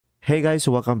Hey guys,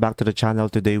 welcome back to the channel.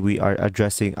 Today we are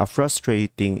addressing a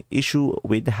frustrating issue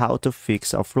with how to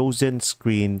fix a frozen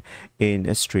screen in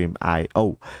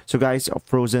Stremio. So guys, a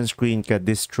frozen screen can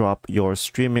disrupt your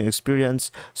streaming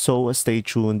experience, so stay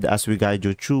tuned as we guide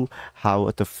you through how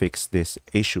to fix this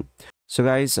issue. So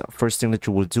guys, first thing that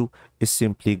you will do is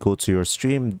simply go to your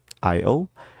Stremio,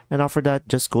 and after that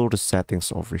just go to settings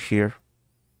over here.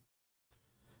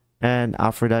 And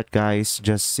after that, guys,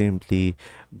 just simply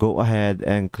go ahead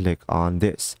and click on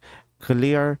this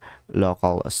clear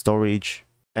local storage.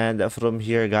 And from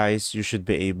here, guys, you should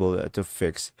be able to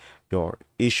fix your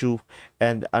issue.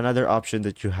 And another option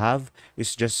that you have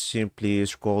is just simply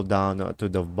scroll down to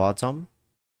the bottom.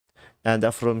 And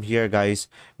from here, guys,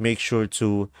 make sure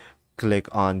to click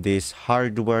on this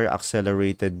hardware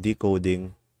accelerated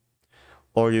decoding,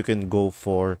 or you can go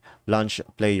for launch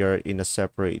player in a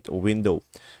separate window.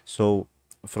 So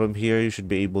from here you should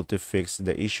be able to fix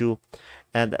the issue.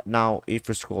 And now if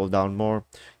you scroll down more,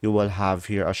 you will have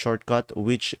here a shortcut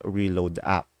which reload the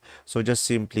app. So just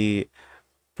simply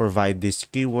provide this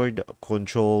keyword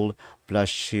control plus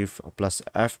shift plus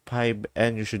F5,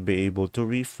 and you should be able to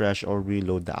refresh or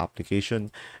reload the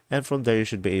application, and from there you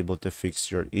should be able to fix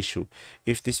your issue.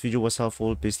 If this video was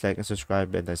helpful, please like and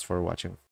subscribe, and thanks for watching.